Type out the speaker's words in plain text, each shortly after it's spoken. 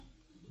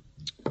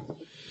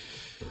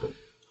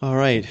All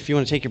right, if you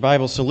want to take your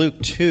Bibles to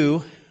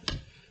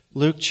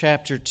Luke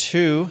chapter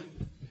 2.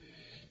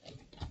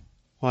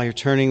 While you're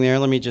turning there,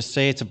 let me just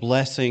say it's a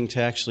blessing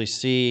to actually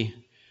see,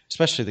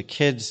 especially the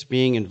kids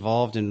being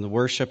involved in the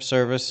worship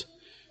service,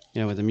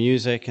 with the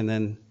music, and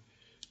then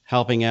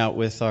helping out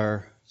with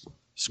our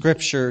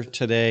scripture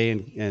today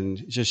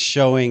and just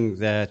showing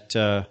that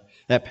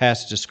that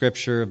passage of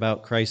scripture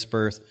about Christ's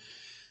birth.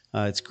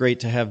 It's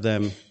great to have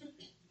them.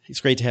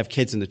 It's great to have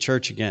kids in the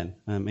church again.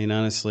 I mean,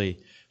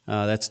 honestly,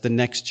 that's the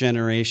next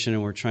generation,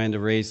 and we're trying to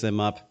raise them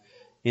up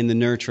in the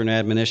nurture and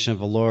admonition of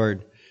the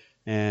Lord.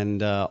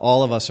 And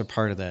all of us are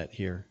part of that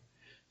here.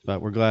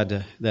 But we're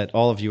glad that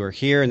all of you are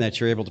here and that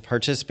you're able to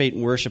participate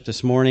in worship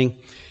this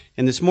morning.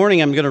 And this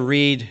morning I'm going to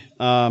read,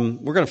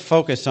 we're going to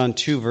focus on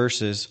two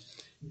verses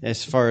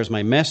as far as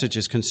my message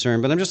is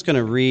concerned. But I'm just going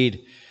to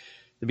read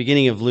the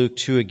beginning of Luke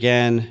 2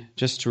 again,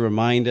 just to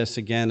remind us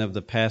again of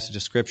the passage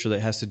of Scripture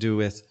that has to do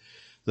with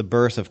the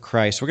birth of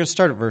Christ. We're going to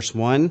start at verse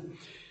 1.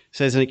 It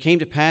says, "And it came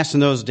to pass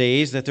in those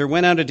days that there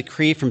went out a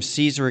decree from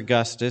Caesar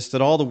Augustus that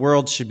all the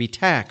world should be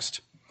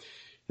taxed.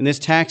 And this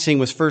taxing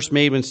was first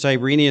made when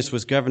Cyrenius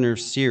was governor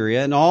of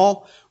Syria, and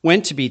all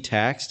went to be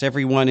taxed,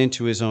 every one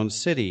into his own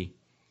city.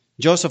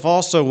 Joseph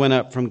also went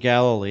up from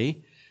Galilee,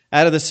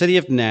 out of the city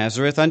of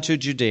Nazareth, unto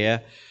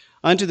Judea,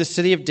 unto the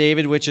city of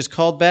David, which is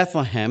called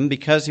Bethlehem,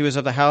 because he was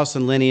of the house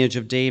and lineage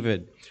of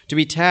David, to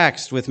be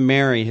taxed with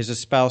Mary, his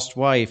espoused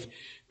wife,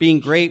 being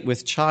great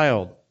with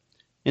child.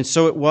 And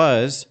so it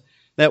was,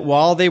 that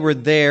while they were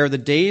there, the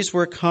days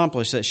were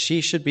accomplished that she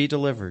should be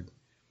delivered.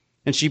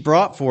 And she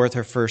brought forth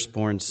her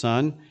firstborn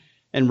son,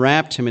 and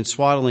wrapped him in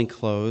swaddling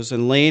clothes,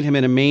 and laid him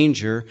in a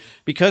manger,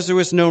 because there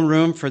was no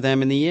room for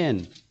them in the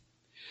inn.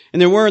 And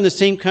there were in the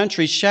same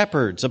country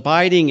shepherds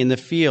abiding in the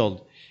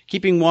field,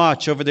 keeping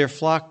watch over their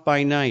flock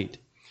by night.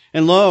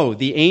 And lo,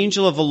 the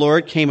angel of the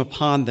Lord came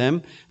upon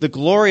them, the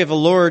glory of the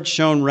Lord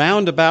shone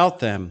round about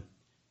them,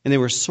 and they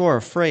were sore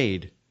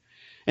afraid.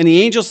 And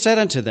the angel said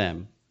unto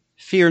them,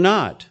 Fear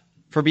not,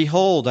 for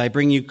behold, I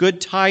bring you good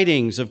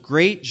tidings of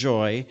great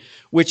joy,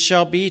 which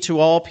shall be to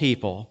all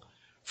people.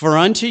 For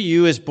unto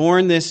you is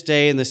born this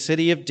day in the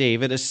city of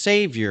David a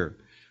Savior,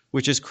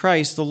 which is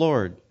Christ the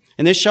Lord.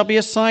 And this shall be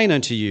a sign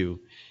unto you.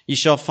 Ye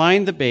shall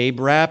find the babe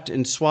wrapped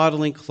in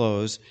swaddling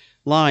clothes,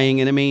 lying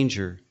in a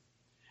manger.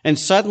 And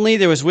suddenly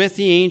there was with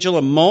the angel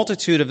a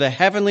multitude of the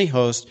heavenly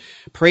host,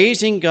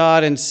 praising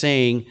God and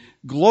saying,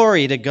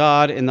 Glory to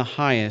God in the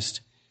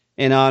highest,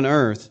 and on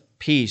earth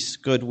peace,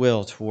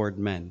 goodwill toward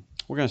men."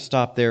 We're going to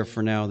stop there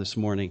for now this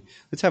morning.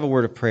 Let's have a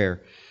word of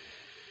prayer.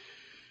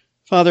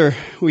 Father,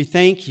 we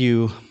thank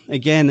you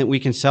again that we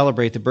can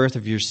celebrate the birth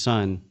of your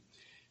Son.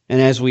 And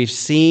as we've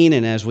seen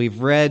and as we've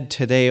read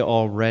today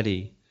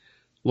already,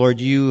 Lord,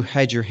 you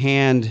had your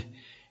hand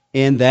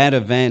in that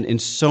event in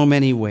so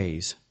many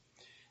ways.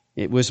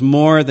 It was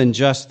more than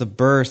just the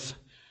birth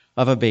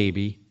of a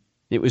baby.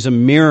 It was a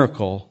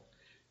miracle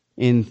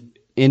in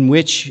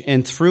which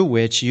and through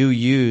which you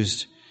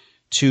used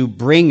to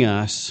bring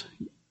us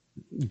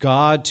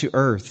God to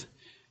earth,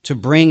 to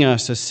bring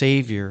us a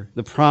Savior,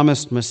 the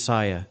promised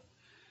Messiah,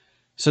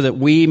 so that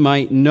we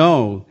might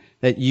know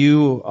that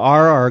you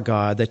are our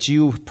God, that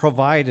you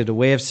provided a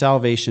way of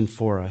salvation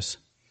for us.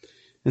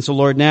 And so,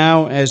 Lord,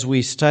 now as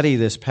we study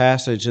this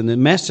passage and the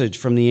message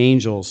from the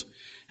angels,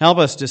 help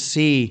us to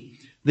see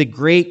the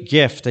great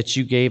gift that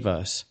you gave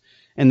us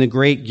and the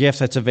great gift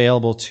that's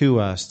available to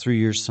us through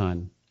your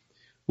Son.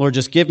 Lord,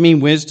 just give me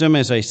wisdom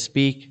as I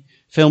speak.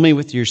 Fill me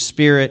with your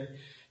Spirit.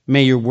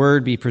 May your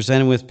word be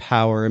presented with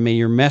power, and may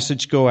your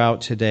message go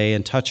out today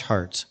and touch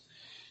hearts.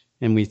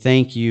 And we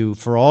thank you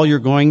for all you're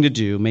going to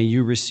do. May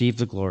you receive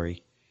the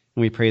glory.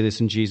 And we pray this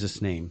in Jesus'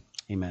 name.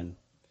 Amen.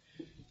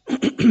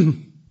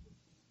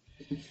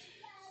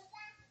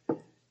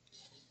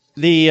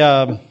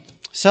 The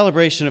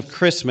celebration of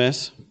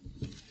Christmas,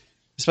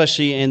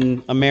 especially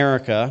in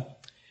America,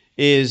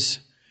 is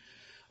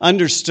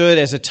understood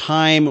as a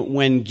time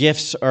when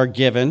gifts are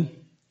given.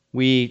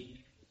 We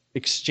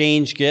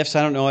exchange gifts.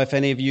 I don't know if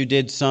any of you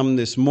did some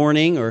this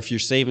morning or if you're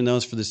saving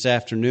those for this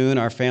afternoon.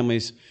 Our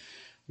family's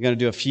going to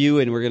do a few,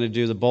 and we're going to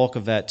do the bulk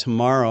of that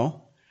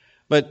tomorrow.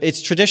 But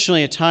it's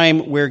traditionally a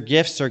time where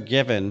gifts are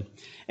given.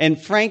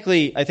 And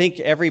frankly, I think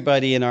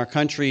everybody in our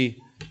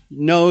country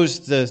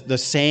knows the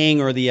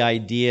saying or the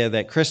idea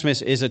that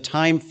Christmas is a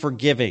time for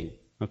giving,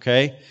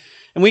 okay?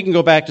 And we can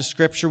go back to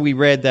Scripture. We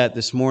read that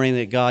this morning,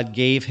 that God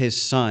gave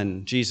his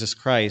Son, Jesus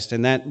Christ,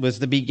 and that was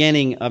the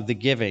beginning of the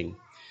giving.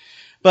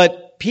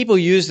 But people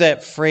use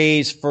that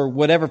phrase for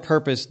whatever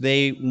purpose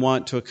they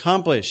want to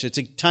accomplish. It's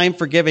a time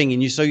for giving,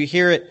 and so you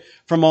hear it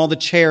from all the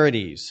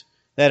charities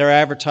that are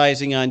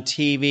advertising on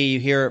TV.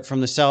 You hear it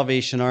from the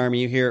Salvation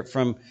Army. You hear it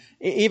from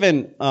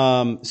even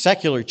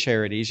secular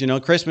charities.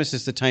 Christmas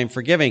is the time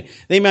for giving.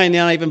 They might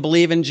not even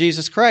believe in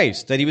Jesus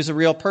Christ, that he was a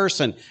real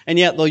person, and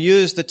yet they'll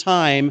use the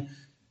time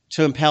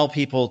to impel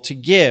people to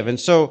give. And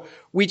so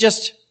we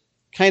just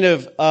kind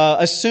of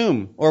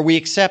assume, or we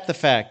accept the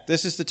fact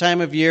this is the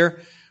time of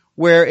year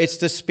where it's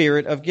the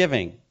spirit of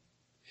giving.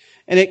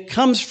 And it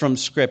comes from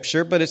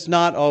Scripture, but it's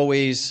not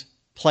always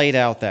played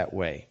out that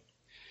way.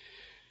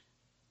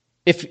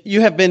 If you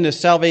have been to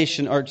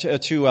Salvation or to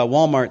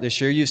Walmart this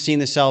year, you've seen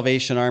the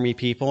Salvation Army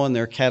people and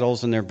their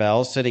kettles and their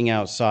bells sitting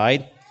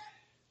outside.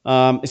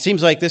 It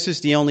seems like this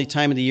is the only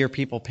time of the year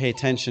people pay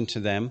attention to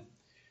them.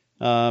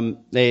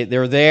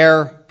 They're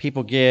there,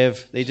 people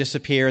give, they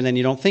disappear, and then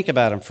you don't think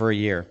about them for a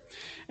year.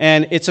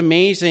 And it's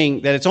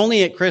amazing that it's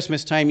only at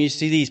Christmas time you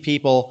see these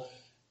people,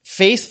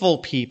 faithful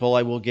people,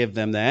 I will give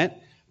them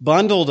that,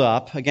 bundled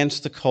up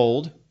against the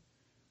cold,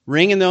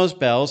 ringing those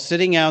bells,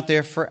 sitting out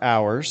there for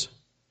hours,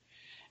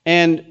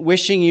 and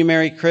wishing you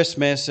Merry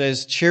Christmas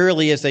as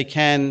cheerily as they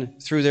can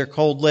through their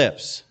cold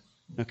lips.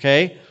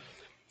 Okay?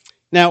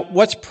 Now,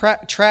 what's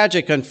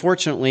tragic,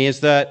 unfortunately, is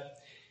that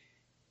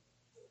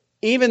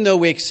even though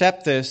we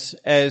accept this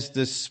as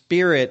the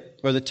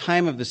spirit or the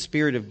time of the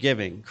spirit of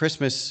giving,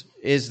 Christmas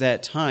is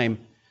that time,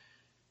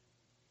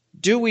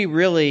 do we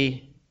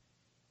really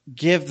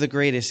give the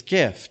greatest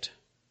gift?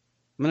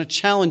 I'm going to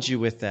challenge you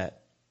with that.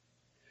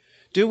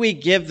 Do we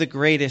give the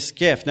greatest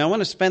gift? Now, I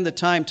want to spend the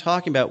time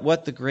talking about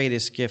what the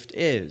greatest gift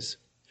is.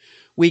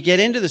 We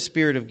get into the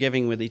spirit of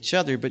giving with each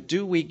other, but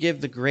do we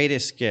give the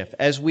greatest gift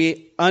as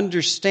we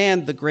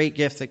understand the great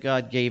gift that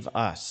God gave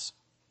us?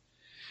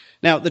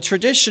 Now, the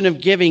tradition of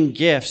giving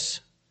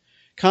gifts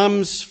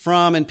comes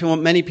from, and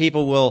many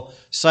people will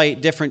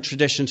cite different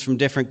traditions from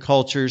different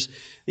cultures.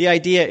 The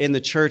idea in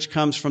the church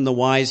comes from the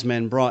wise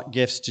men brought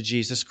gifts to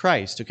Jesus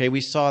Christ. Okay,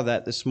 we saw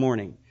that this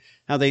morning.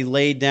 How they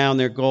laid down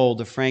their gold,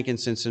 the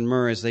frankincense and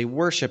myrrh as they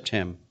worshiped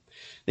him.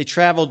 They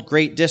traveled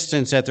great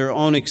distance at their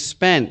own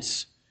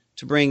expense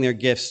to bring their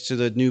gifts to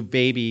the new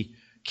baby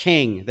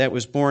king that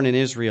was born in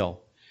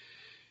Israel.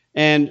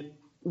 And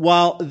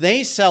while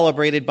they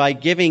celebrated by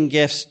giving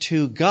gifts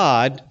to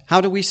God, how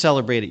do we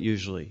celebrate it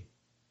usually?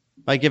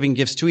 By giving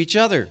gifts to each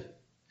other.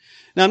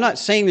 Now, I'm not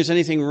saying there's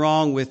anything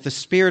wrong with the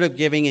spirit of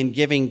giving and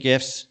giving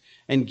gifts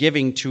and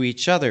giving to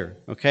each other,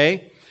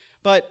 okay?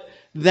 But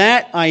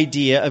that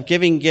idea of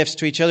giving gifts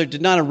to each other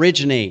did not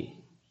originate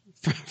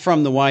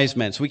from the wise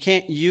men. So we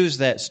can't use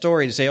that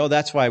story to say, oh,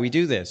 that's why we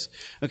do this.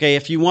 Okay,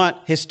 if you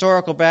want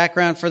historical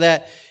background for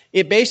that,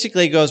 it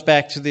basically goes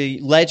back to the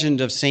legend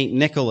of St.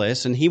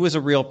 Nicholas, and he was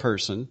a real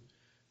person,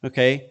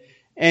 okay?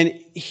 And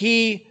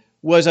he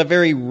was a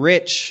very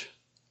rich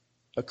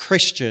a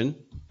Christian,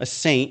 a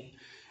saint,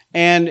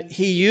 and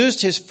he used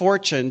his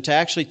fortune to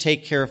actually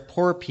take care of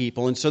poor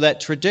people. And so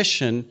that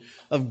tradition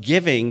of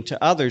giving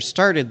to others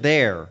started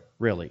there,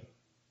 really,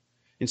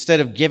 instead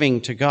of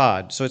giving to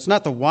God. So it's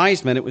not the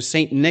wise men, it was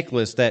St.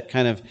 Nicholas that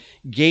kind of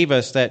gave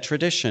us that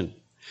tradition.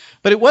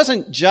 But it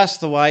wasn't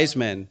just the wise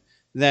men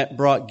that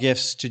brought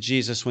gifts to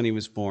Jesus when he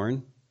was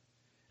born.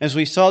 As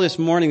we saw this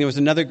morning, there was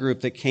another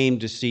group that came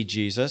to see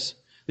Jesus,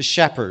 the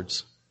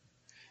shepherds.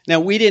 Now,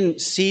 we didn't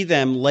see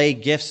them lay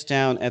gifts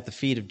down at the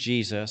feet of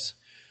Jesus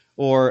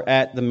or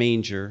at the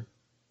manger,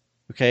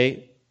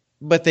 okay?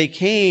 But they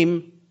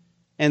came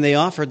and they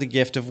offered the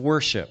gift of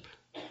worship.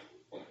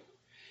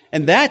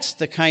 And that's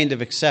the kind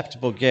of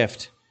acceptable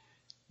gift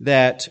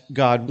that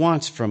God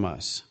wants from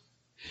us.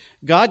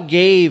 God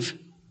gave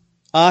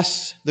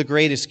us the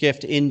greatest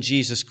gift in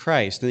Jesus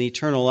Christ and the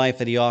eternal life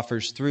that he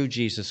offers through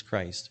Jesus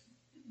Christ.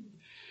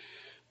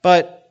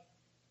 But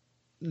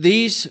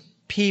these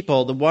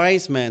people, the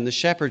wise men, the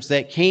shepherds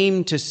that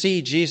came to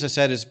see Jesus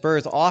at his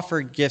birth,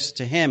 offered gifts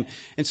to him.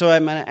 And so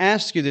I'm going to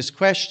ask you this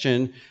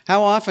question: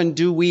 how often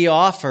do we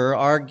offer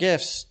our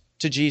gifts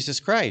to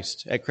Jesus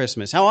Christ at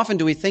Christmas? How often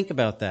do we think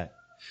about that?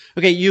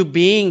 Okay, you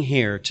being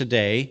here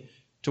today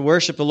to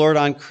worship the Lord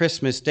on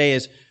Christmas Day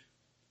is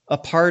a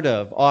part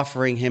of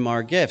offering him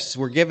our gifts.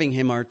 We're giving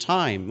him our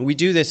time. We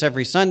do this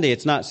every Sunday.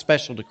 It's not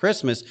special to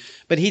Christmas,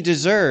 but he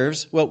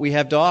deserves what we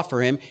have to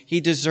offer him.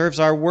 He deserves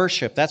our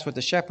worship. That's what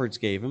the shepherds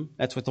gave him.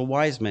 That's what the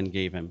wise men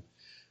gave him.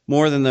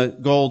 More than the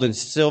gold and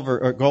silver,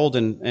 or gold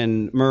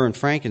and myrrh and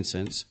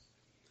frankincense.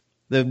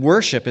 The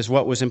worship is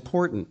what was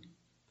important.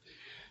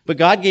 But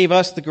God gave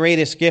us the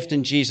greatest gift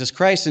in Jesus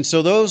Christ, and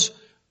so those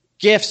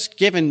gifts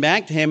given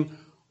back to him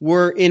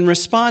were in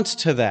response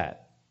to that.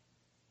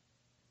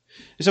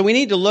 So we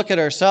need to look at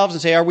ourselves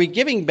and say, are we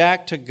giving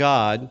back to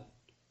God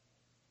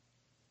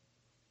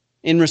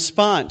in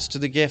response to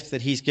the gift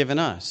that he's given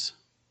us?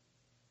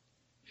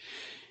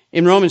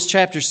 In Romans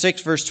chapter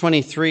 6, verse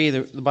 23,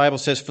 the Bible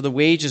says, "For the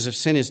wages of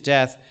sin is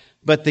death,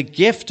 but the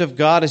gift of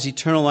God is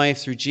eternal life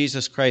through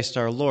Jesus Christ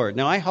our Lord."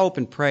 Now, I hope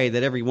and pray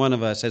that every one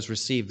of us has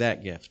received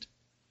that gift,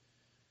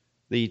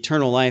 the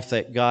eternal life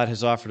that God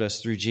has offered us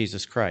through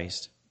Jesus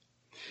Christ.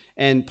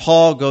 And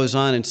Paul goes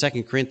on in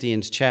 2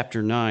 Corinthians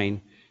chapter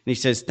 9, and he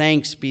says,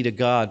 "Thanks be to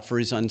God for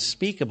his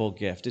unspeakable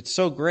gift." It's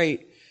so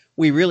great,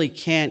 we really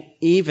can't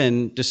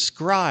even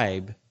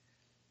describe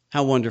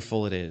how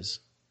wonderful it is.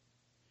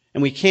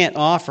 And we can't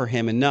offer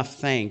him enough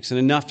thanks and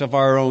enough of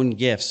our own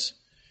gifts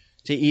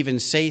to even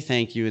say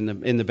thank you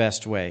in the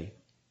best way.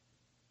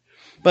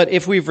 But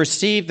if we've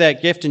received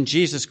that gift in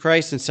Jesus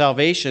Christ and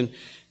salvation,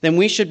 then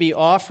we should be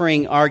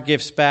offering our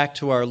gifts back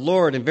to our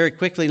Lord. And very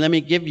quickly, let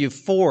me give you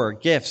 4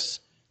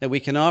 gifts that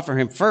we can offer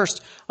him.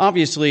 First,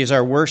 obviously, is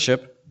our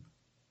worship.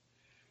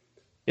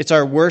 It's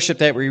our worship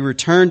that we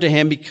return to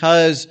him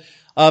because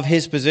of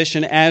his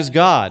position as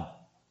God.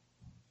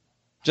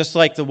 just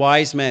like the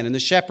wise men and the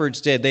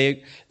shepherds did.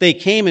 They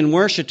came and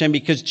worshiped him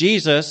because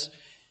Jesus,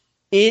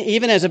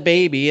 even as a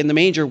baby in the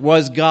manger,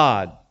 was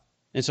God.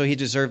 And so he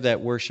deserved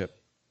that worship.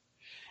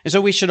 And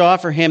so we should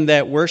offer him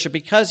that worship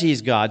because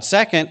he's God.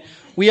 Second,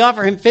 we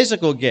offer him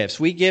physical gifts.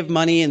 We give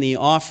money in the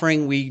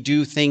offering. We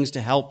do things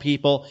to help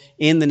people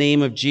in the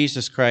name of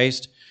Jesus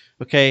Christ.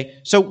 Okay,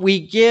 so we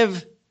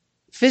give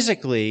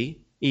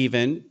physically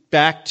even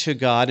back to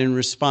God in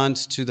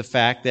response to the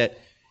fact that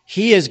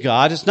he is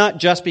God. It's not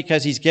just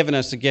because he's given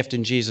us the gift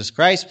in Jesus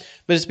Christ,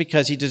 but it's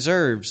because he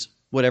deserves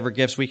whatever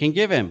gifts we can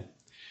give him.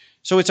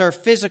 So it's our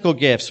physical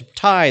gifts,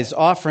 tithes,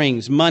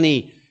 offerings,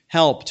 money,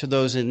 help to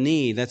those in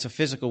need. That's a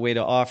physical way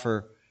to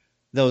offer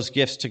those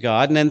gifts to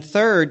God. And then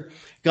third,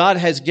 God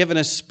has given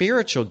us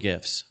spiritual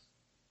gifts.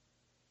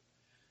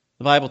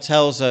 The Bible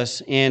tells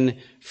us in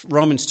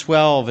Romans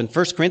 12 and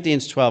 1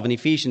 Corinthians 12 and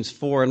Ephesians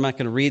 4, I'm not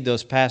going to read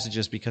those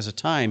passages because of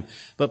time,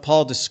 but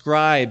Paul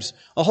describes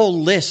a whole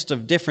list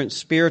of different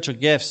spiritual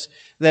gifts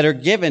that are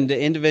given to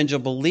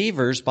individual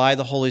believers by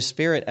the Holy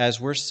Spirit as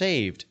we're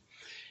saved.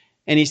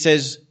 And he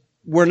says,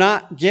 we're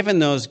not given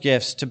those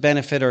gifts to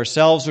benefit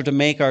ourselves or to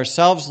make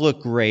ourselves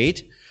look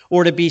great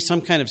or to be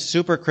some kind of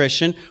super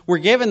Christian. We're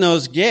given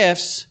those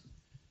gifts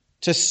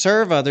to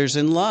serve others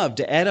in love,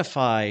 to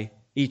edify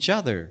each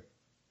other.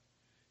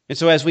 And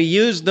so as we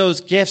use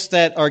those gifts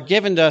that are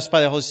given to us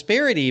by the Holy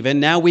Spirit even,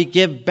 now we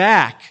give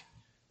back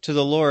to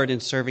the Lord in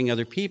serving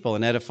other people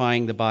and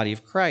edifying the body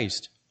of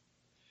Christ.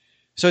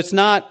 So it's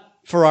not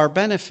for our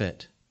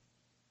benefit.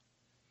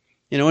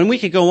 And we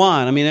could go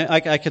on. I mean,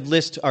 I could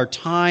list our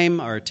time,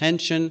 our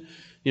attention,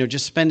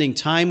 just spending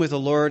time with the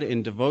Lord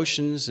in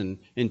devotions and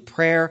in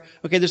prayer.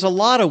 Okay, there's a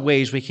lot of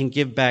ways we can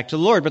give back to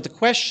the Lord. But the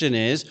question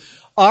is,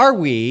 are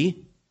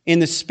we in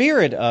the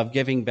spirit of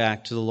giving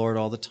back to the Lord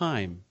all the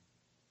time?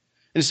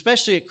 And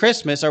especially at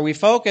Christmas, are we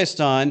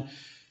focused on,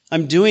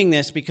 I'm doing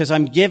this because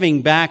I'm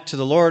giving back to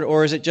the Lord,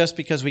 or is it just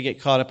because we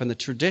get caught up in the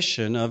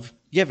tradition of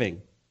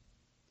giving?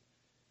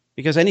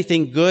 Because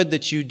anything good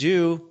that you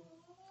do,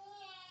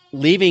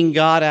 leaving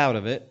God out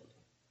of it,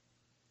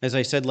 as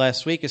I said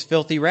last week, is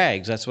filthy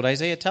rags. That's what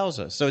Isaiah tells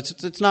us. So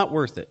it's not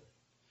worth it.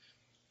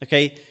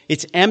 Okay?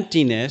 It's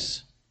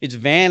emptiness. It's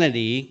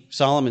vanity,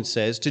 Solomon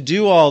says, to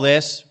do all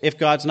this if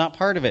God's not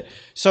part of it.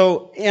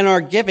 So in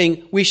our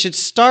giving, we should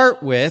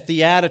start with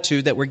the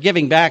attitude that we're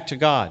giving back to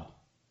God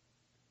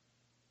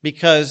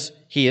because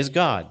he is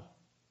God.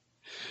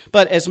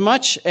 But as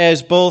much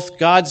as both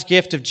God's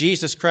gift of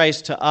Jesus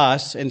Christ to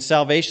us and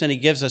salvation that he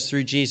gives us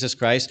through Jesus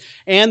Christ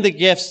and the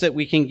gifts that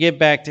we can give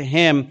back to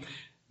him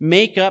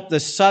make up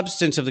the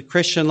substance of the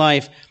Christian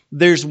life,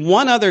 there's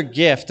one other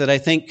gift that I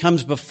think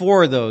comes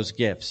before those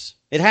gifts.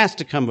 It has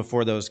to come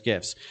before those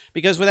gifts.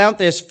 Because without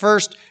this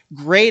first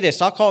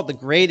greatest, I'll call it the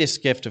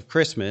greatest gift of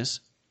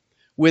Christmas,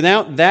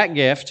 without that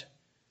gift,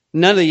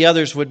 none of the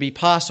others would be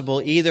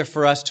possible either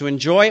for us to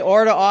enjoy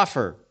or to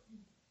offer.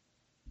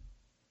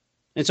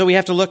 And so we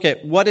have to look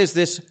at what is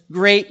this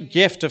great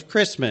gift of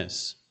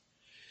Christmas.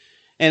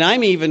 And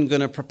I'm even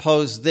going to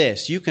propose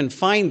this. You can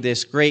find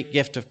this great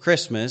gift of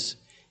Christmas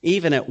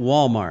even at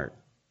Walmart.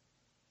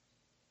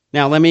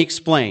 Now, let me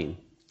explain.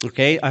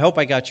 Okay? I hope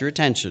I got your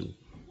attention.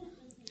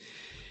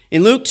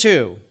 In Luke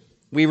 2,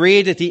 we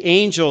read that the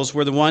angels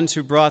were the ones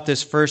who brought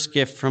this first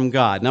gift from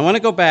God. Now, I want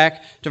to go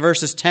back to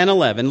verses 10,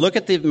 11. Look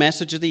at the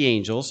message of the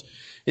angels.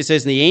 It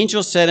says, "And the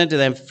angel said unto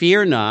them,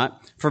 Fear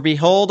not, for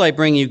behold, I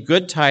bring you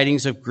good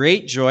tidings of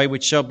great joy,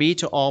 which shall be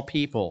to all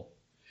people.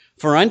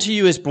 For unto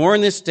you is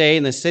born this day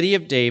in the city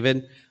of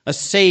David a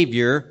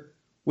Savior,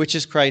 which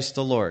is Christ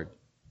the Lord."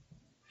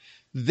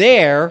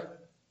 There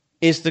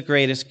is the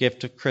greatest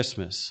gift of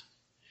Christmas.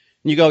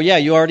 And you go, yeah,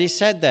 you already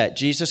said that.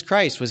 Jesus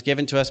Christ was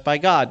given to us by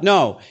God.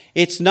 No,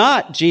 it's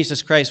not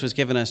Jesus Christ was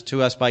given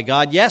to us by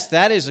God. Yes,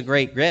 that is a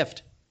great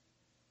gift.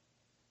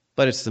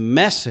 But it's the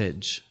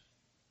message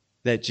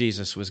that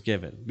Jesus was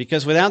given.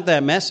 Because without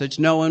that message,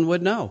 no one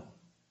would know.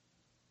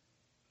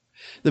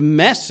 The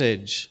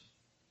message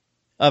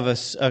of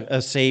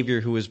a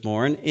Savior who was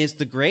born is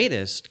the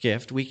greatest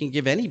gift we can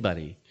give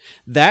anybody.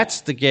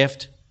 That's the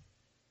gift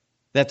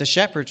that the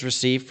shepherds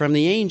received from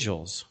the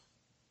angels.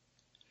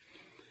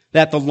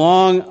 That the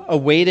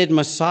long-awaited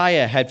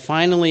Messiah had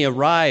finally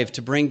arrived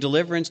to bring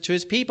deliverance to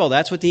his people.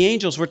 That's what the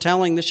angels were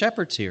telling the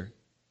shepherds here.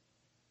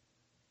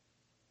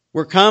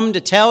 We're come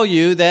to tell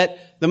you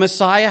that the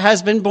Messiah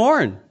has been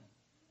born.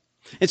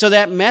 And so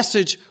that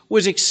message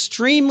was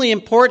extremely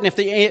important.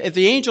 If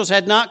the angels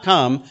had not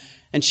come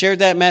and shared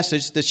that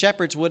message, the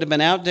shepherds would have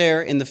been out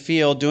there in the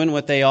field doing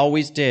what they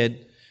always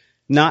did,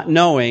 not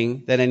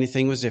knowing that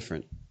anything was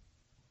different.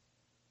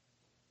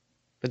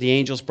 But the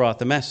angels brought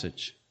the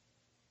message.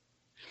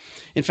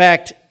 In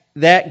fact,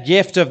 that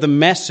gift of the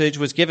message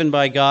was given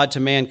by God to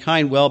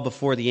mankind well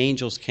before the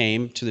angels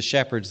came to the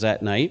shepherds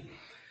that night.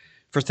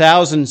 For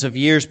thousands of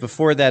years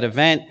before that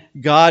event,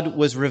 God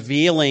was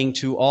revealing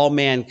to all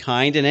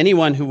mankind and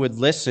anyone who would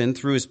listen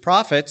through his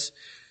prophets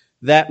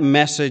that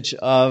message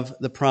of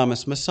the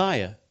promised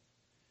Messiah.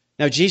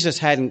 Now, Jesus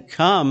hadn't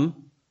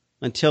come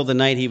until the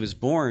night he was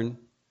born,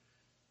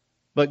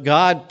 But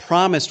God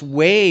promised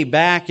way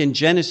back in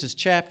Genesis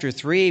chapter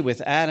 3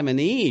 with Adam and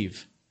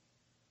Eve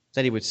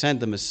that he would send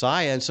the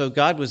Messiah. And so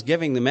God was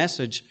giving the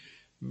message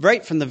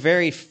right from the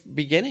very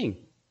beginning.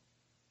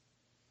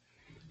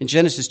 In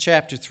Genesis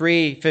chapter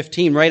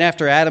 3:15, right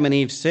after Adam and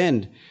Eve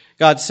sinned,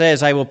 God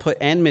says, I will put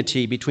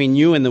enmity between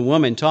you and the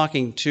woman,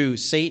 talking to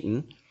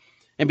Satan,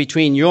 and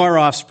between your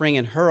offspring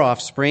and her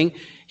offspring.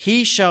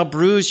 He shall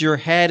bruise your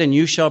head and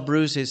you shall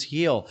bruise his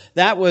heel.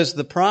 That was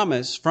the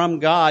promise from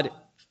God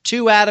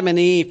to Adam and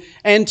Eve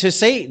and to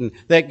Satan,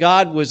 that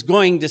God was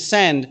going to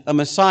send a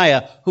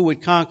Messiah who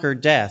would conquer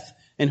death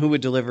and who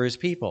would deliver his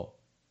people.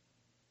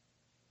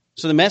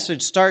 So the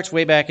message starts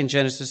way back in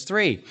Genesis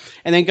 3.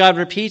 And then God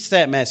repeats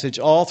that message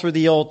all through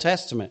the Old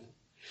Testament.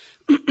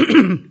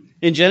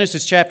 In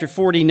Genesis chapter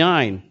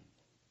 49,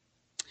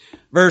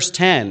 verse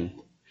 10,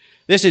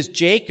 this is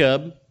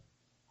Jacob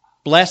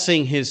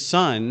blessing his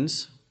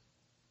sons,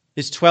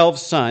 his 12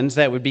 sons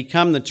that would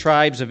become the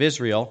tribes of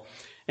Israel.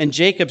 And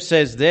Jacob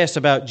says this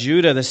about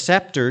Judah, the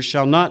scepter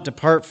shall not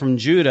depart from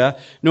Judah,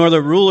 nor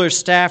the ruler's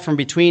staff from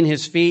between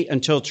his feet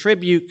until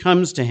tribute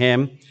comes to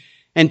him,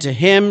 and to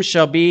him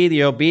shall be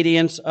the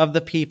obedience of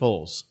the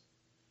peoples.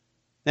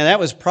 Now that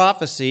was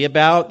prophecy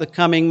about the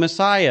coming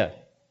Messiah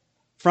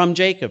from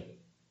Jacob.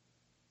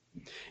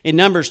 In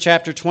Numbers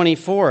chapter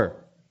 24,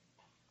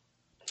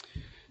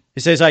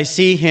 it says, I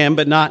see him,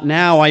 but not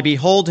now. I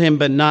behold him,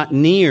 but not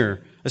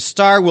near. A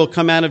star will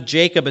come out of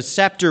Jacob. A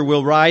scepter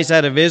will rise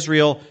out of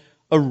Israel.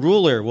 A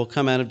ruler will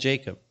come out of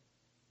Jacob.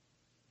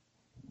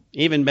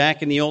 Even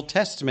back in the Old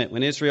Testament,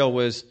 when Israel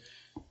was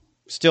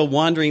still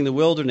wandering the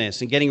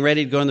wilderness and getting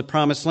ready to go in the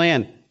promised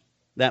land,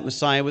 that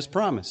Messiah was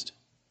promised.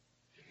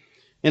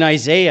 In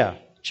Isaiah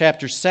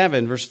chapter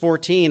 7, verse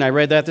 14, I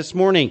read that this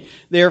morning.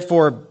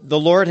 Therefore, the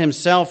Lord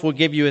himself will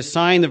give you a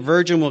sign. The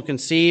virgin will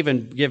conceive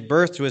and give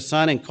birth to a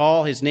son and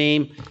call his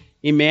name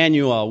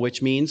Emmanuel,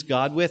 which means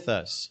God with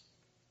us.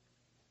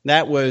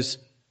 That was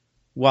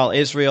while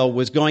Israel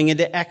was going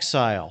into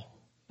exile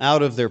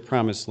out of their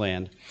promised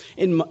land.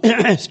 In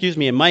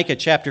Micah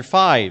chapter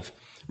 5,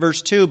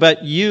 verse 2,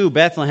 but you,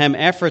 Bethlehem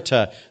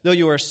Ephratah, though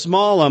you are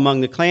small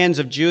among the clans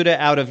of Judah,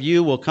 out of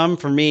you will come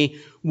for me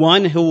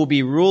one who will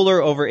be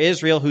ruler over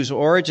Israel, whose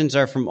origins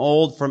are from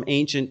old, from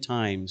ancient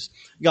times.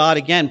 God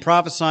again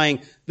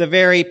prophesying the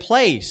very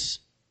place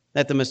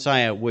that the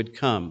Messiah would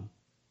come.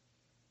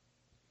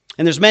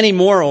 And there's many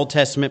more Old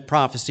Testament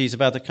prophecies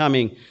about the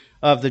coming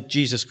of the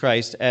Jesus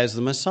Christ as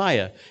the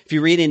Messiah. If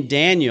you read in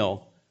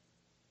Daniel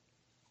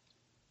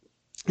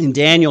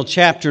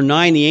chapter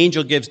 9, the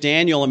angel gives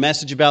Daniel a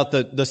message about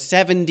the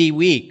 70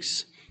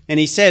 weeks. And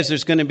he says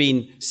there's going to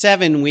be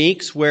 7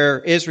 weeks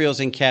where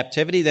Israel's in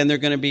captivity. Then they're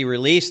going to be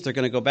released. They're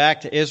going to go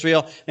back to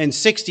Israel. And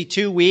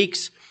 62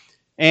 weeks,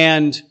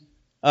 and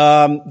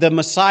the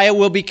Messiah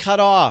will be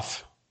cut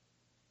off.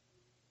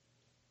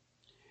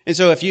 And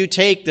so if you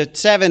take the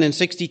 7 and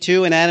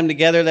 62 and add them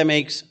together, that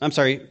makes,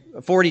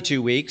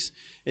 42 weeks.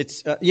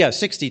 It's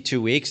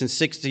 62 weeks, and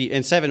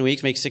 7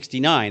 weeks makes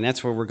 69.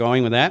 That's where we're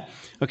going with that.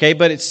 Okay,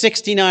 but it's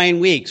 69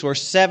 weeks, or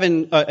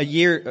 7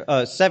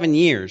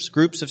 years,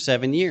 groups of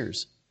 7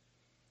 years.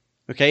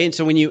 Okay, and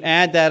so when you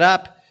add that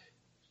up,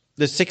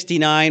 the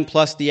 69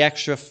 plus the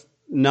extra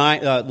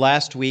 9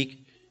 last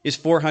week is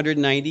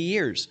 490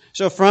 years.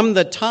 So from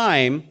the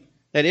time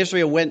that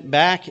Israel went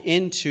back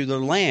into the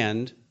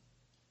land,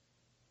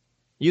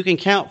 you can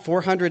count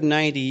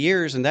 490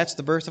 years, and that's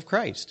the birth of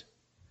Christ.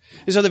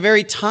 And so the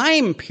very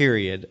time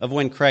period of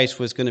when Christ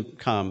was going to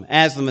come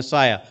as the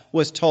Messiah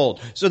was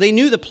told. So they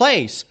knew the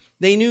place.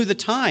 They knew the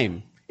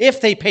time.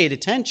 If they paid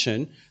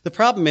attention, the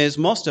problem is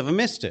most of them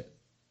missed it.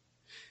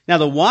 Now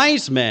the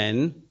wise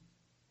men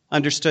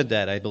understood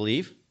that, I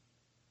believe.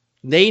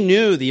 They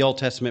knew the Old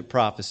Testament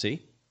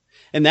prophecy.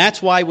 And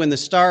that's why when the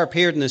star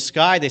appeared in the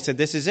sky, they said,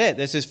 this is it.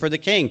 This is for the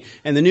king.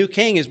 And the new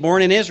king is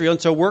born in Israel.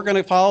 And so we're going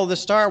to follow the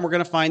star and we're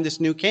going to find this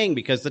new king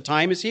because the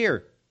time is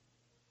here.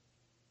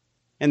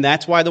 And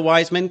that's why the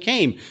wise men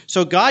came.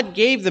 So God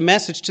gave the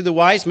message to the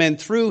wise men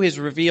through his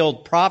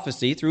revealed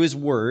prophecy, through his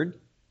word,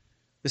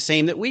 the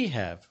same that we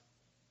have.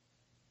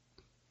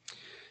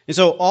 And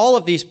so all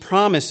of these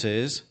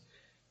promises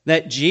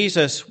that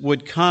Jesus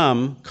would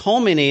come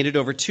culminated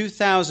over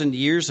 2,000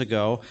 years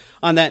ago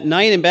on that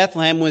night in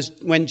Bethlehem was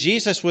when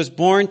Jesus was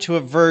born to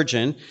a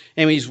virgin,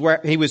 and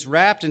he was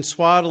wrapped in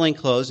swaddling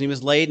clothes, and he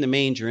was laid in a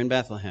manger in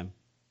Bethlehem.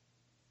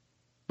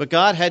 But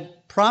God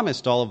had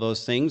promised all of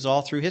those things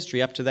all through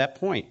history up to that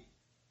point.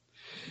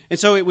 And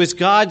so it was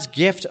God's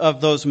gift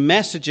of those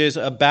messages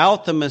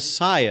about the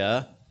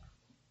Messiah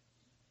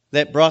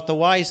that brought the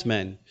wise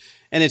men.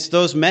 And it's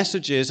those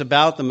messages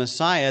about the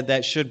Messiah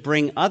that should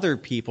bring other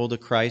people to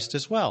Christ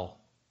as well.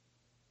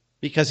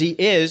 Because he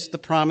is the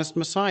promised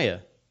Messiah.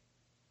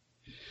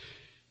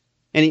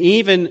 And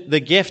even the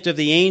gift of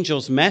the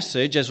angel's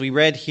message, as we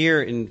read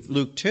here in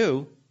Luke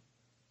 2,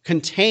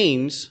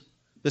 contains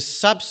the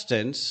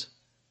substance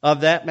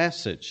of that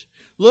message.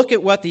 Look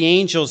at what the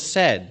angels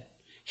said.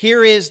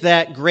 Here is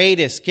that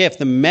greatest gift,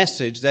 the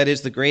message that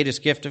is the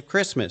greatest gift of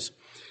Christmas.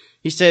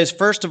 He says,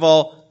 first of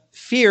all,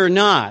 fear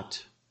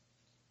not.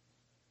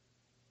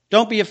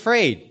 Don't be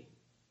afraid.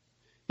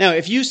 Now,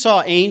 if you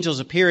saw angels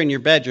appear in your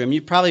bedroom,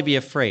 you'd probably be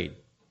afraid.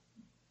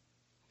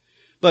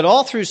 But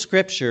all through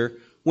Scripture,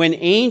 when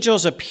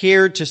angels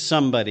appeared to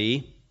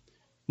somebody,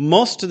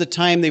 most of the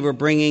time they were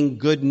bringing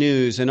good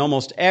news, and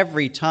almost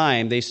every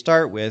time they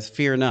start with,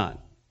 fear not,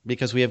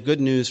 because we have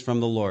good news from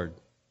the Lord.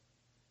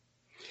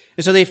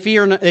 And so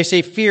they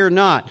say, fear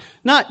not.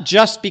 Not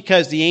just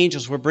because the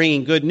angels were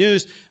bringing good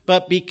news,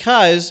 but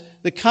because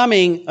the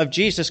coming of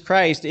Jesus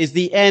Christ is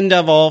the end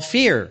of all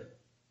fear.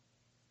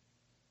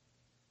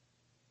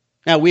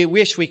 Now, we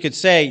wish we could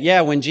say,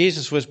 yeah, when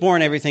Jesus was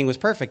born, everything was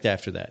perfect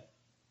after that.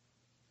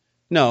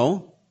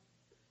 No,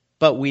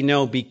 but we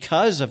know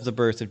because of the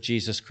birth of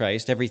Jesus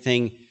Christ,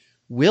 everything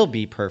will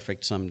be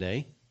perfect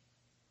someday.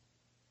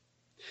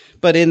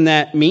 But in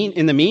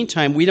the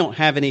meantime, we don't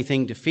have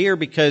anything to fear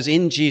because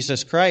in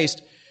Jesus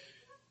Christ,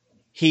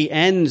 He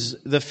ends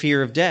the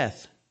fear of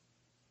death.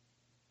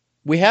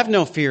 We have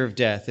no fear of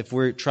death if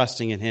we're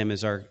trusting in Him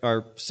as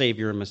our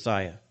Savior and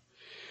Messiah.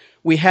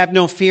 We have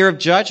no fear of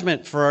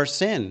judgment for our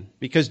sin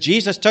because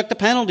Jesus took the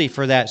penalty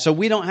for that, so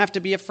we don't have to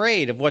be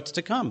afraid of what's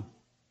to come.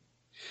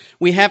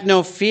 We have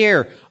no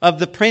fear of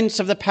the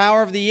prince of the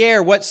power of the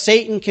air, what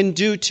Satan can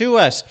do to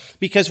us,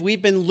 because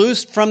we've been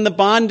loosed from the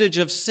bondage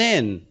of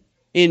sin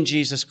in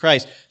Jesus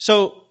Christ.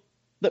 So,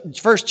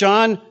 1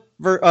 John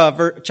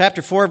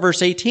chapter 4,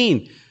 verse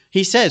 18,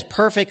 he says,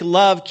 perfect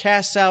love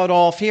casts out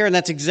all fear, and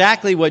that's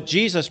exactly what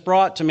Jesus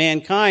brought to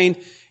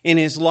mankind in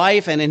His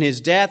life and in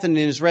His death and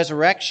in His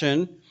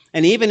resurrection,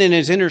 and even in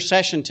His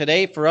intercession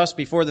today for us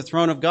before the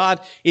throne of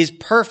God, is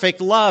perfect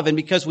love. And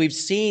because we've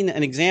seen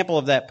an example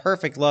of that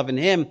perfect love in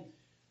Him,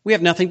 we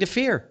have nothing to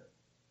fear.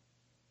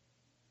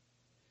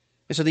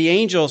 And so the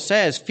angel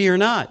says, fear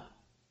not.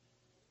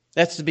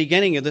 That's the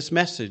beginning of this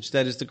message.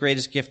 That is the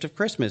greatest gift of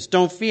Christmas.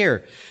 Don't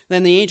fear.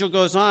 Then the angel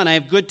goes on, I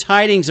have good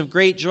tidings of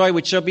great joy,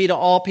 which shall be to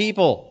all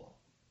people.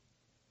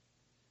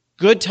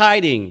 Good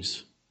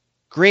tidings,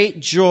 great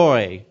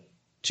joy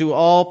to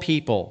all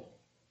people.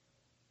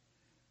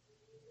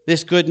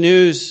 This good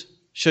news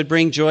should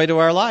bring joy to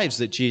our lives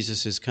that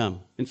Jesus has come.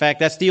 In fact,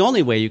 that's the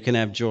only way you can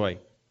have joy,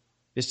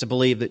 is to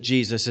believe that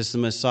Jesus is the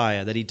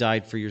Messiah, that He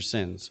died for your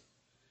sins.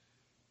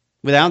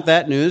 Without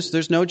that news,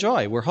 there's no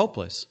joy. We're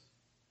hopeless.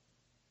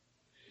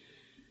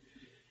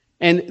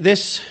 And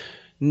this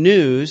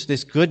news,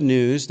 this good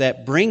news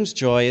that brings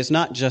joy, is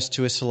not just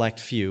to a select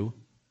few.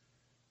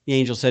 The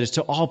angel said it's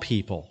to all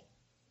people.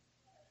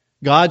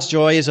 God's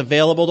joy is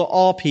available to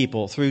all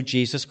people through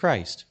Jesus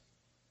Christ.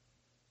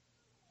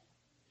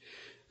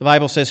 The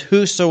Bible says,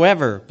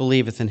 whosoever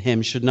believeth in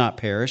Him should not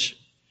perish,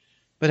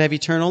 but have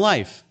eternal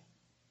life.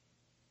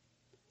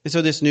 And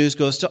so this news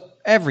goes to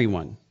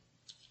everyone.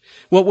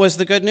 What was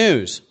the good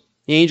news?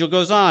 The angel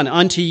goes on,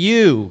 unto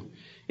you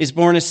is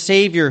born a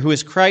Savior who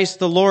is Christ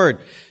the Lord.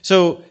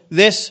 So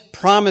this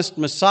promised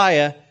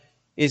Messiah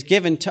is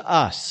given to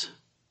us,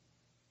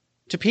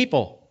 to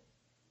people,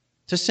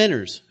 to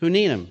sinners who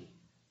need Him.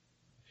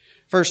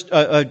 First,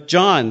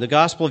 John, the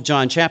Gospel of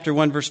John, chapter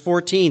 1, verse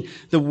 14,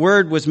 the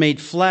Word was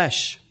made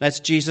flesh, that's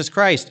Jesus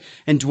Christ,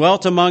 and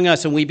dwelt among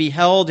us, and we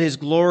beheld His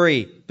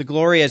glory, the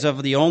glory as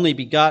of the only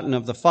begotten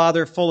of the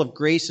Father, full of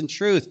grace and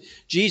truth.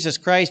 Jesus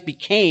Christ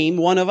became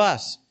one of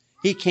us.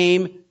 He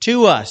came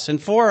to us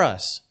and for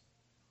us.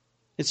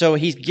 And so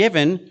He's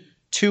given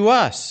to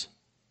us.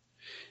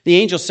 The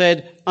angel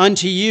said,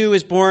 unto you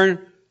is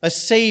born a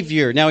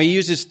Savior. Now he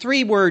uses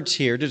three words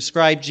here to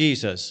describe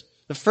Jesus.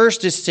 The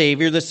first is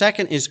Savior, the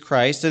second is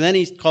Christ, and then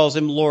he calls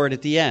Him Lord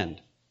at the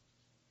end.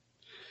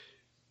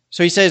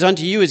 So he says,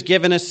 unto you is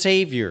given a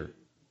Savior.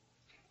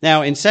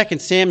 Now in 2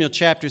 Samuel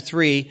chapter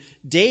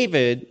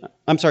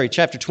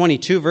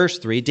 22, verse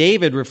 3,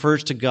 David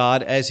refers to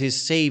God as his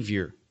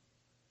Savior.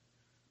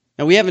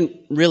 Now we haven't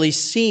really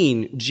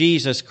seen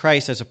Jesus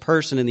Christ as a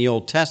person in the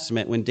Old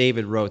Testament when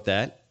David wrote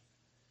that.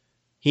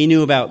 He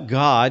knew about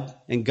God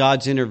and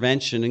God's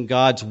intervention and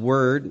God's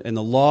word and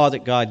the law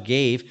that God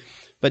gave.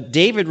 But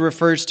David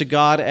refers to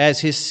God as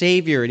his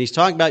Savior, and he's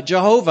talking about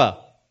Jehovah.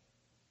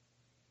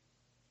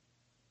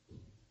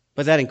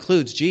 But that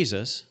includes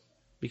Jesus,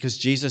 because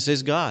Jesus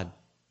is God.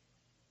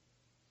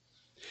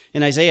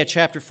 In Isaiah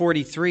chapter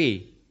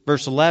 43,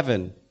 verse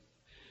 11,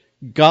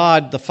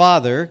 God the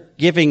Father,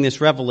 giving this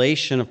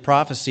revelation of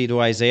prophecy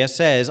to Isaiah,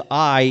 says,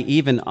 I,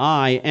 even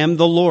I, am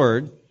the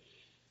Lord,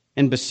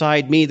 and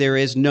beside me there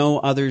is no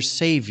other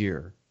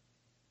Savior.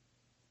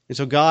 And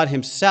so God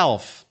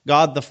Himself,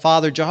 God the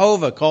Father,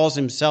 Jehovah, calls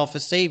Himself a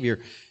Savior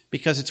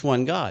because it's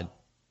one God.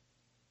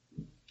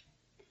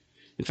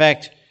 In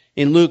fact,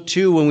 in Luke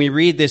 2, when we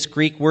read this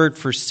Greek word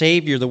for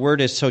Savior, the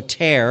word is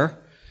soter,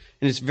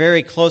 and it's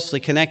very closely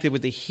connected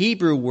with the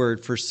Hebrew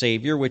word for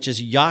Savior, which is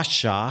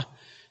Yasha,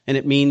 and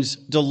it means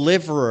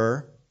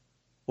deliverer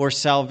or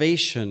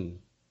salvation.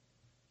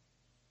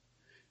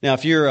 Now,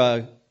 if you're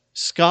a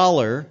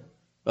scholar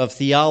of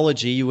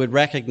theology, you would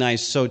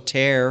recognize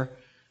soter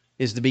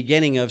is the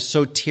beginning of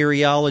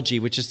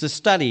soteriology, which is the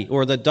study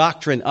or the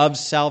doctrine of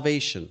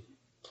salvation.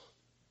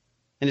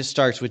 And it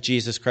starts with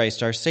Jesus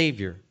Christ, our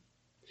Savior.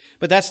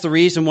 But that's the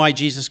reason why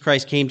Jesus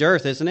Christ came to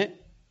earth, isn't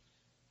it?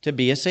 to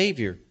be a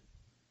Savior.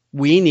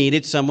 We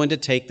needed someone to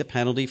take the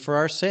penalty for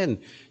our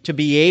sin, to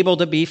be able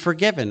to be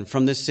forgiven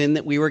from the sin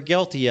that we were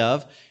guilty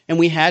of, and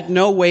we had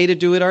no way to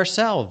do it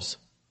ourselves.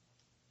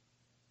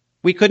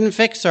 We couldn't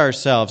fix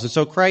ourselves, and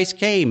so Christ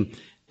came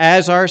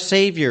as our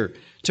Savior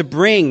to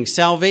bring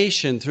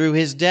salvation through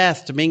his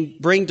death, to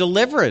bring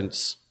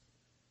deliverance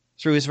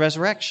through his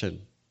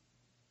resurrection.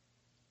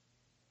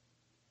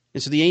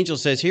 And so the angel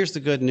says, here's the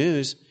good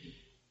news.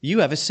 You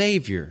have a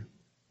Savior,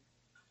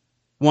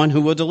 one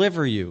who will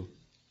deliver you.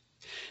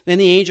 Then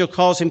the angel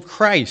calls him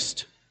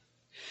Christ.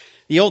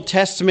 The Old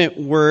Testament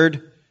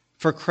word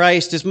for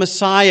Christ is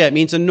Messiah. It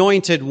means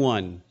anointed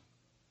one.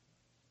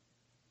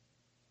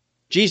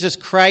 Jesus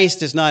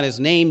Christ is not his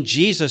name.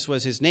 Jesus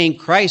was his name.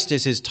 Christ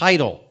is his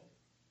title.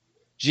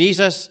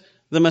 Jesus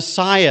the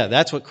Messiah.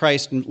 That's what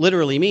Christ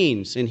literally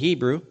means in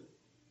Hebrew.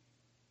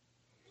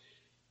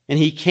 And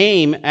he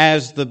came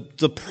as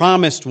the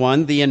promised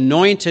one, the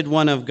anointed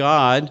one of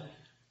God.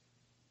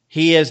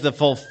 He is the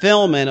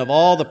fulfillment of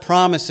all the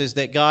promises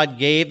that God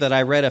gave that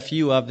I read a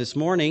few of this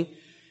morning.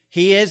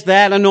 He is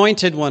that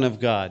anointed one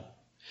of God.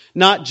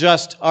 Not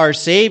just our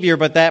Savior,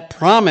 but that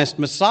promised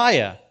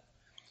Messiah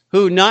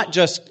who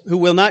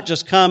will not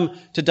just come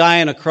to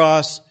die on a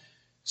cross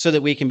so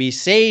that we can be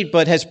saved,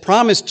 but has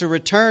promised to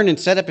return and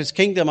set up his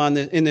kingdom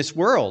in this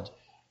world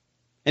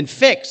and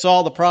fix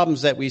all the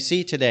problems that we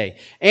see today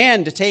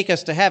and to take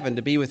us to heaven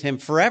to be with him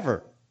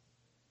forever.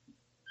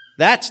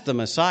 That's the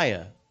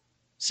Messiah.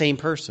 Same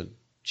person,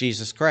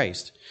 Jesus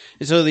Christ.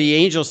 And so the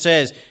angel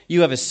says,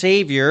 you have a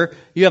Savior,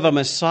 you have a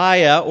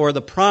Messiah, or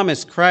the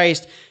promised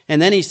Christ. And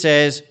then he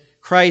says,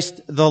 Christ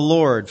the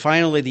Lord.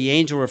 Finally, the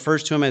angel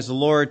refers to him as the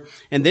Lord.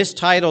 And this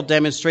title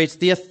demonstrates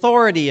the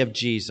authority of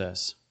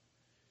Jesus.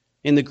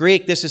 In the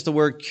Greek, this is the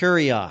word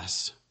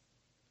kurios,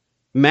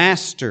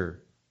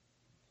 master.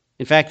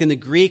 In fact, in the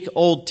Greek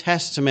Old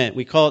Testament,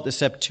 we call it the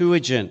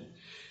Septuagint.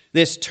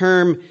 This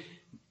term,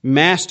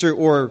 master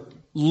or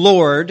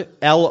Lord,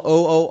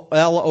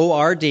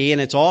 L-O-R-D,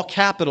 and it's all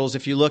capitals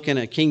if you look in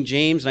a King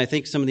James, and I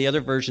think some of the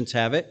other versions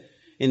have it.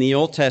 In the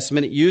Old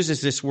Testament, it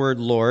uses this word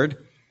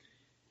Lord.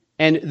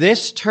 And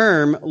this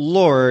term,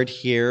 Lord,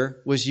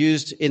 here, was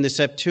used in the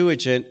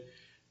Septuagint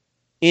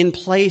in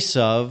place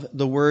of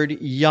the word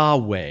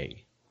Yahweh.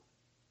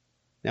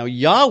 Now,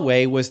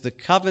 Yahweh was the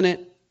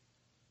covenant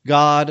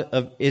God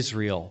of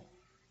Israel.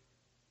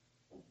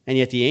 And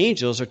yet the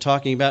angels are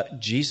talking about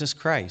Jesus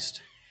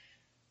Christ.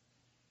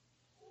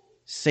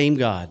 Same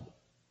God,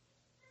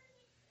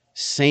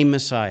 same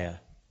Messiah,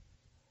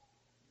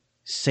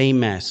 same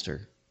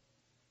Master,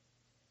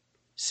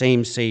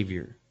 same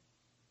Savior.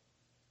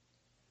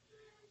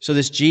 So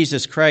this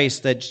Jesus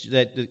Christ that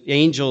the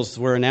angels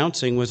were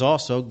announcing was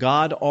also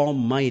God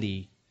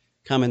Almighty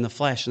come in the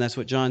flesh. And that's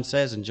what John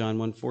says in John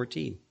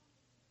 1:14.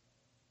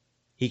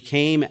 He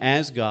came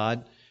as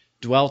God,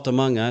 dwelt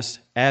among us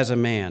as a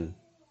man.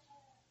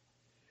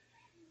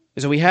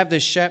 And so we have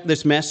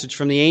this message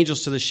from the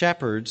angels to the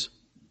shepherds.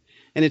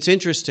 And it's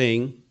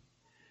interesting,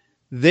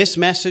 this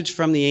message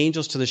from the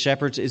angels to the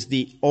shepherds is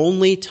the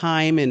only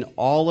time in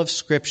all of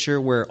Scripture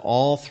where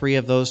all three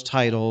of those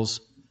titles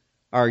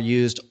are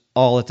used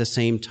all at the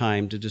same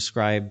time to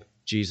describe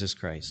Jesus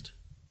Christ.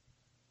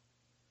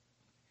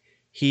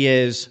 He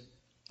is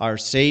our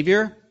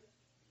Savior.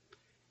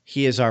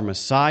 He is our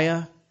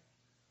Messiah.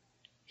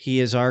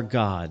 He is our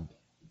God,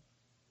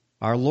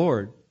 our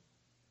Lord.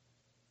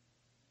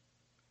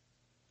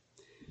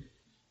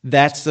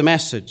 That's the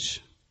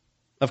message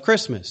of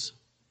Christmas.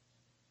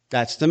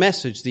 That's the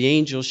message the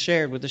angels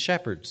shared with the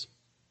shepherds.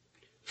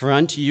 For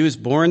unto you is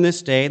born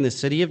this day in the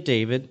city of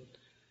David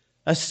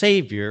a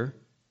Savior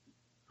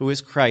who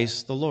is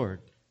Christ the Lord.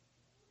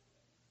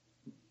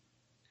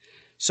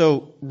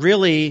 So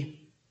really,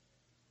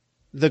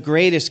 the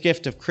greatest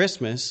gift of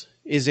Christmas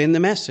is in the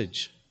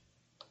message.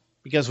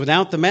 Because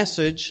without the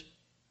message,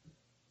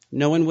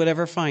 no one would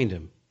ever find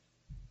him.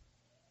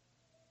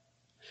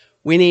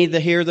 We need to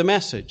hear the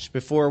message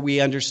before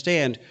we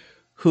understand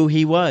who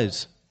he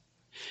was.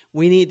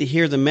 We need to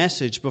hear the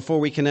message before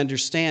we can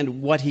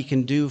understand what he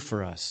can do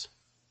for us.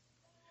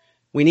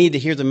 We need to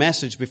hear the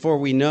message before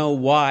we know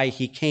why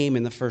he came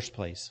in the first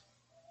place.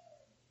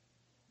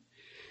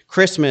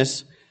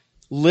 Christmas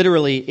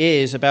literally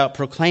is about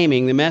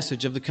proclaiming the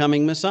message of the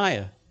coming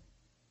Messiah.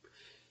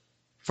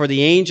 For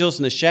the angels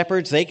and the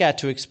shepherds, they got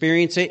to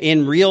experience it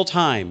in real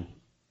time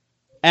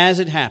as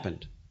it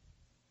happened.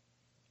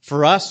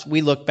 For us,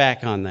 we look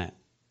back on that.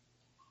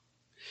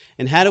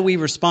 And how do we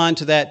respond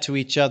to that to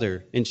each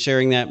other in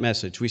sharing that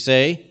message? We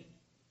say,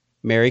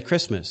 Merry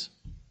Christmas.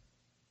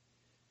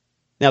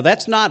 Now,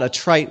 that's not a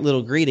trite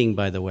little greeting,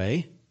 by the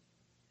way.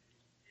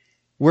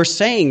 We're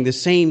saying the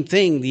same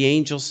thing the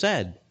angel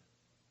said.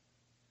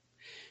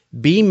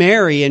 Be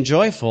merry and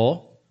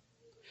joyful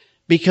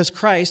because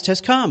Christ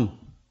has come.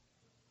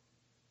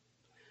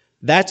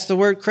 That's the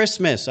word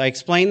Christmas. I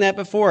explained that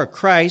before.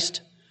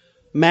 Christ,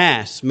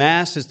 Mass.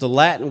 Mass is the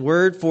Latin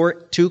word for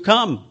to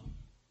come.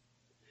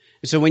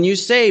 So when you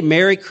say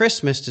Merry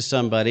Christmas to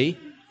somebody,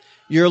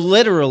 you're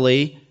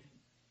literally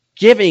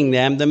giving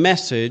them the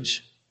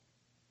message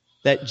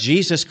that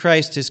Jesus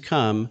Christ has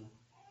come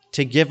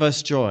to give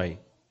us joy.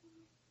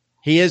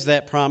 He is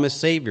that promised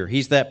Savior.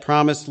 He's that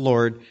promised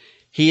Lord.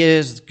 He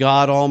is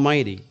God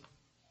Almighty.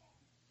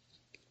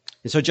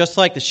 And so just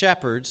like the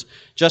shepherds,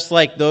 just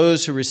like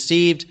those who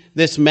received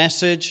this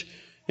message,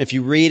 if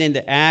you read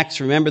into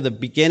Acts, remember the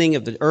beginning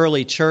of the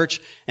early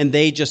church, and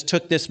they just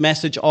took this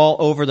message all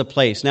over the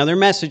place. Now, their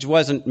message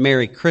wasn't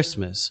Merry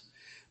Christmas,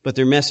 but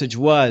their message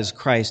was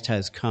Christ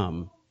has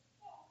come.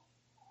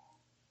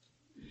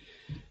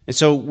 And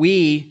so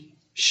we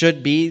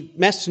should be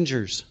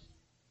messengers,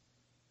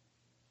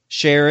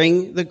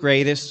 sharing the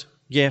greatest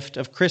gift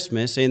of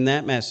Christmas in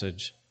that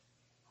message.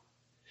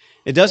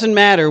 It doesn't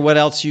matter what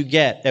else you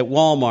get at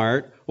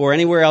Walmart or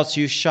anywhere else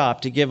you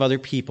shop to give other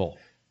people.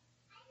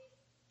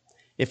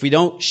 If we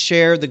don't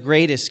share the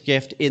greatest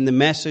gift in the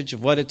message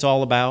of what it's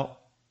all about,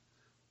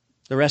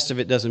 the rest of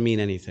it doesn't mean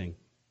anything.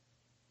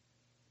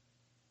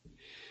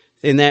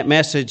 In that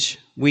message,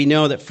 we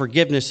know that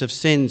forgiveness of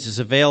sins is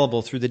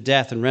available through the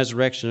death and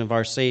resurrection of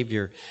our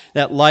Savior,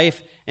 that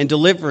life and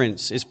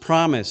deliverance is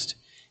promised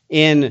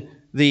in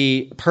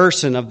the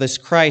person of this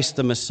Christ,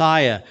 the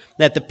Messiah,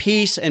 that the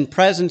peace and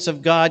presence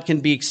of God can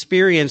be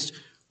experienced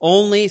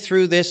only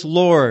through this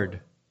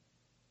Lord.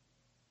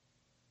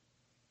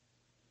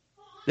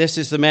 This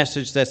is the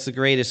message that's the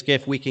greatest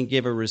gift we can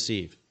give or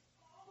receive.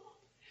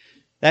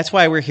 That's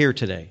why we're here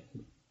today.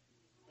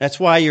 That's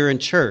why you're in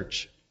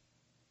church.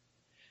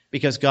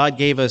 Because God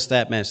gave us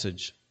that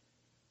message.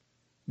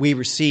 We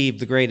received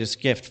the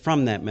greatest gift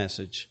from that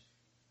message.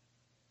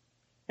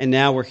 And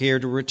now we're here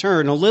to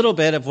return a little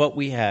bit of what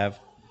we have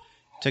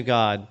to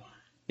God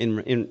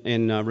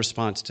in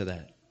response to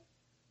that.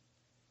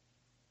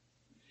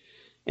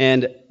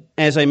 And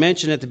as I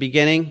mentioned at the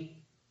beginning,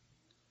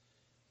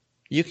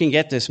 you can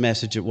get this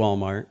message at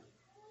Walmart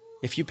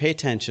if you pay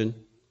attention.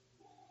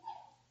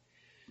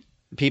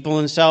 People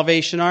in the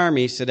Salvation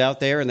Army sit out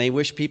there and they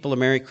wish people a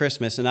Merry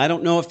Christmas. And I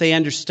don't know if they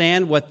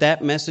understand what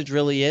that message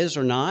really is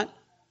or not,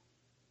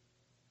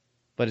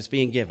 but it's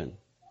being given.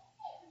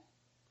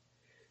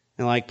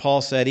 And like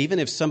Paul said, even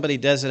if somebody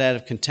does it out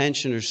of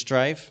contention or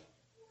strife,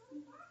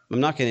 I'm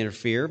not going to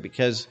interfere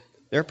because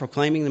they're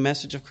proclaiming the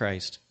message of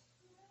Christ.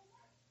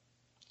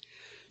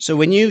 So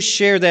when you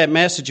share that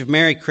message of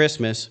Merry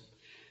Christmas,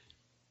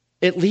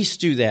 at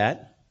least do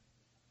that.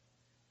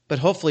 But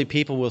hopefully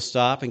people will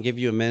stop and give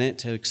you a minute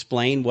to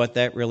explain what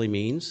that really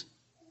means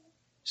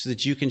so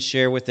that you can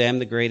share with them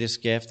the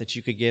greatest gift that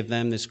you could give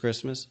them this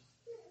Christmas.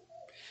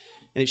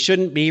 And it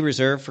shouldn't be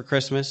reserved for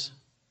Christmas,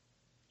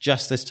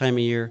 just this time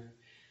of year.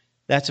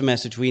 That's a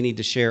message we need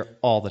to share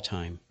all the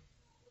time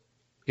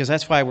because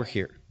that's why we're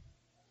here.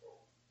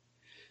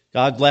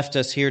 God left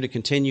us here to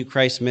continue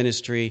Christ's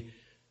ministry,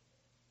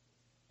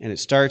 and it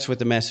starts with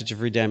the message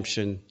of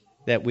redemption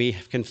that we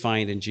can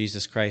find in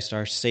Jesus Christ,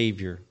 our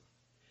Savior,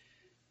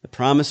 the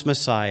promised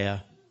Messiah,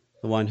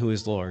 the one who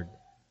is Lord.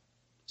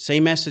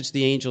 Same message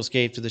the angels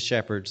gave to the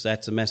shepherds,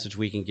 that's the message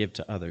we can give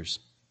to others.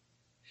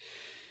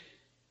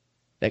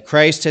 That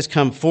Christ has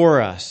come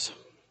for us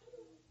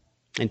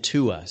and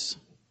to us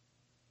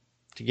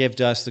to give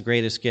to us the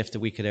greatest gift that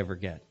we could ever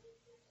get.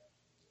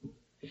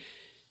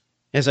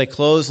 As I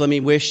close, let me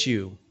wish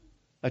you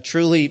a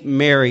truly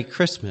Merry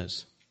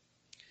Christmas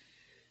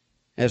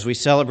as we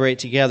celebrate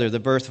together the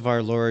birth of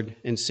our Lord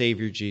and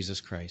Savior, Jesus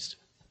Christ.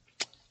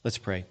 Let's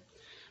pray.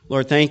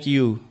 Lord, thank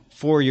you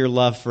for your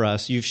love for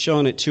us. You've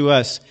shown it to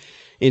us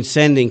in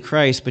sending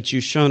Christ, but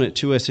you've shown it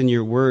to us in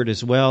your word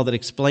as well that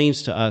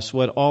explains to us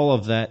what all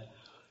of that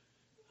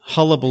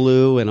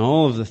hullabaloo and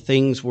all of the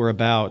things were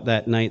about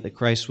that night that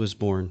Christ was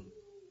born.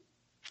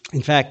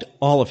 In fact,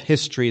 all of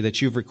history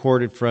that you've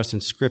recorded for us in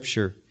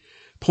Scripture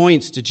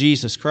points to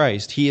Jesus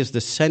Christ. He is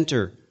the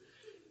center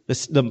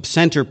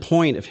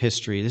point of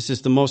history. This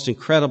is the most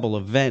incredible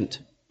event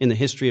in the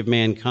history of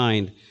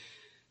mankind,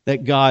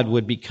 that God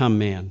would become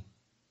man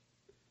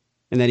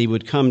and that he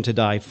would come to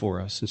die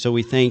for us. And so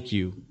we thank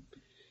you.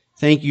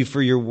 Thank you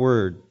for your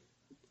word.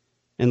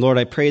 And Lord,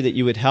 I pray that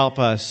you would help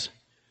us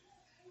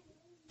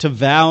to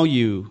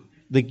value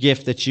the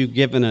gift that you've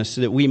given us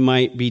so that we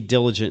might be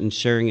diligent in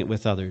sharing it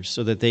with others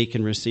so that they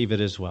can receive it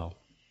as well.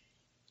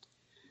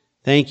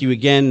 Thank you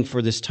again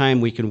for this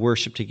time we can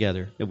worship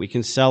together, that we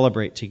can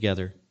celebrate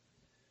together.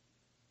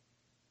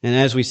 And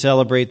as we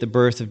celebrate the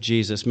birth of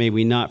Jesus, may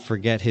we not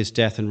forget his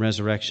death and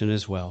resurrection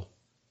as well,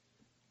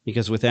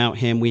 because without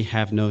him we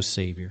have no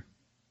Savior.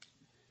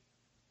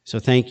 So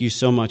thank you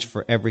so much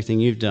for everything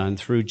you've done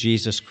through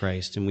Jesus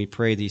Christ, and we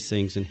pray these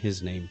things in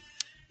his name.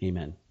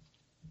 Amen.